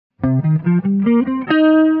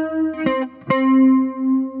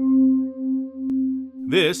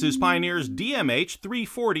This is Pioneer's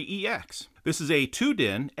DMH-340EX. This is a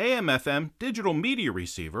 2-DIN AM/FM digital media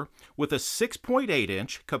receiver with a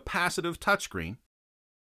 6.8-inch capacitive touchscreen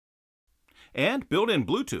and built-in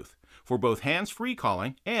Bluetooth for both hands-free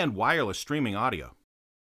calling and wireless streaming audio.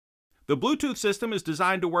 The Bluetooth system is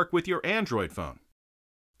designed to work with your Android phone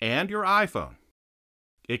and your iPhone.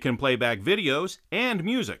 It can play back videos and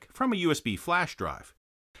music from a USB flash drive.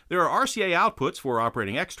 There are RCA outputs for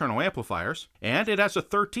operating external amplifiers, and it has a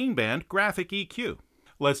 13-band graphic EQ.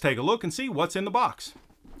 Let's take a look and see what's in the box.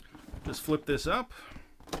 Just flip this up.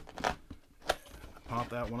 Pop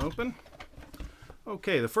that one open.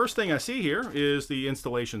 Okay, the first thing I see here is the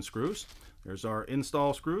installation screws. There's our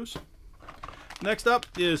install screws. Next up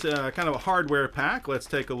is kind of a hardware pack. Let's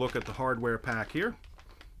take a look at the hardware pack here.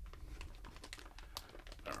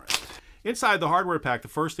 Inside the hardware pack, the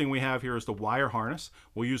first thing we have here is the wire harness.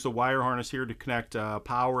 We'll use the wire harness here to connect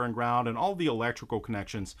power and ground and all the electrical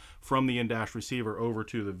connections from the in-dash receiver over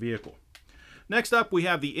to the vehicle. Next up, we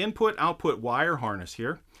have the input-output wire harness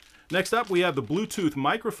here. Next up, we have the Bluetooth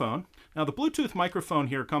microphone. Now, the Bluetooth microphone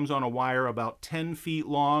here comes on a wire about 10 feet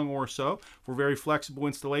long or so for very flexible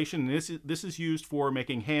installation. And this is used for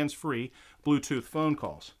making hands-free Bluetooth phone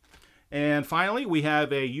calls. And finally, we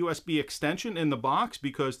have a USB extension in the box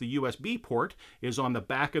because the USB port is on the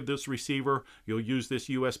back of this receiver. You'll use this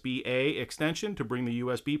USB-A extension to bring the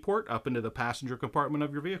USB port up into the passenger compartment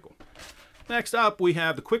of your vehicle. Next up, we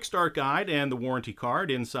have the quick start guide and the warranty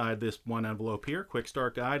card inside this one envelope here. Quick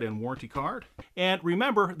start guide and warranty card. And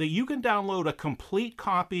remember that you can download a complete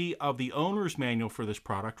copy of the owner's manual for this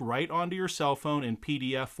product right onto your cell phone in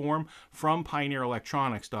PDF form from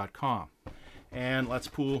pioneerelectronics.com. And let's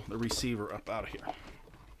pull the receiver up out of here.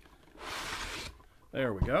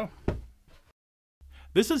 There we go.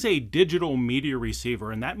 This is a digital media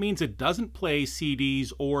receiver, and that means it doesn't play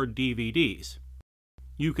CDs or DVDs.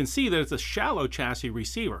 You can see that it's a shallow chassis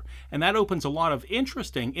receiver, and that opens a lot of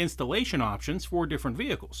interesting installation options for different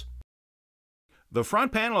vehicles. The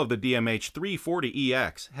front panel of the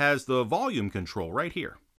DMH-340EX has the volume control right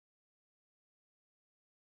here.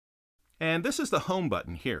 And this is the home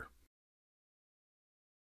button here.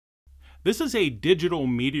 This is a digital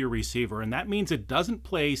media receiver, and that means it doesn't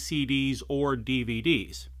play CDs or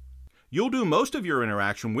DVDs. You'll do most of your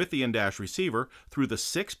interaction with the in-dash receiver through the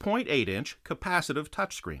 6.8-inch capacitive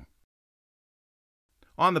touchscreen.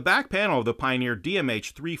 On the back panel of the Pioneer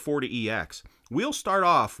DMH-340EX, we'll start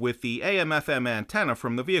off with the AM/FM antenna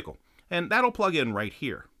from the vehicle, and that'll plug in right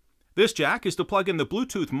here. This jack is to plug in the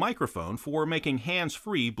Bluetooth microphone for making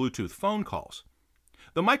hands-free Bluetooth phone calls.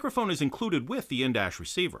 The microphone is included with the in-dash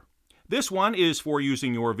receiver. This one is for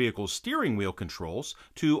using your vehicle's steering wheel controls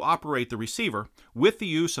to operate the receiver with the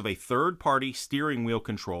use of a third-party steering wheel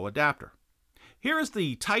control adapter. Here is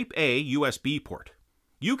the Type A USB port.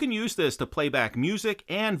 You can use this to play back music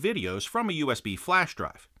and videos from a USB flash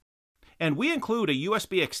drive. And we include a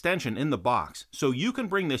USB extension in the box, so you can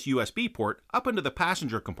bring this USB port up into the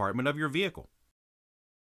passenger compartment of your vehicle.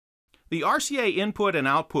 The RCA input and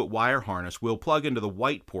output wire harness will plug into the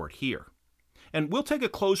white port here. And we'll take a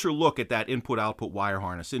closer look at that input-output wire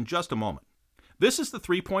harness in just a moment. This is the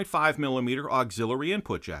 3.5mm auxiliary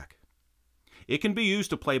input jack. It can be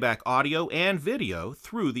used to play back audio and video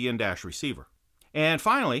through the in-dash receiver. And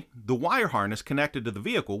finally, the wire harness connected to the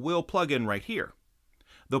vehicle will plug in right here.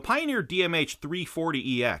 The Pioneer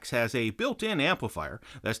DMH-340EX has a built-in amplifier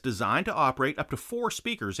that's designed to operate up to 4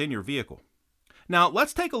 speakers in your vehicle. Now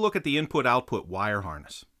let's take a look at the input-output wire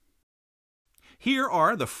harness. Here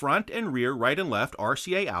are the front and rear right and left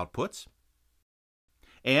RCA outputs,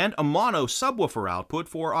 and a mono subwoofer output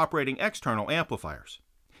for operating external amplifiers.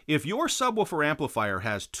 If your subwoofer amplifier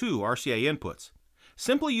has 2 RCA inputs,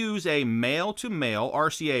 simply use a male-to-male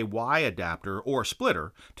RCA-Y adapter or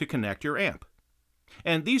splitter to connect your amp.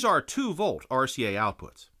 And these are 2-volt RCA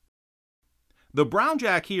outputs. The brown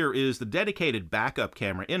jack here is the dedicated backup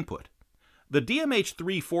camera input. The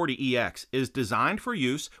DMH-340EX is designed for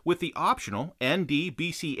use with the optional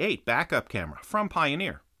ND-BC8 backup camera from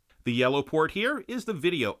Pioneer. The yellow port here is the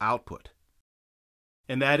video output.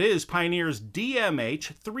 And that is Pioneer's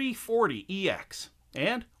DMH-340EX.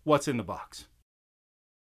 And what's in the box?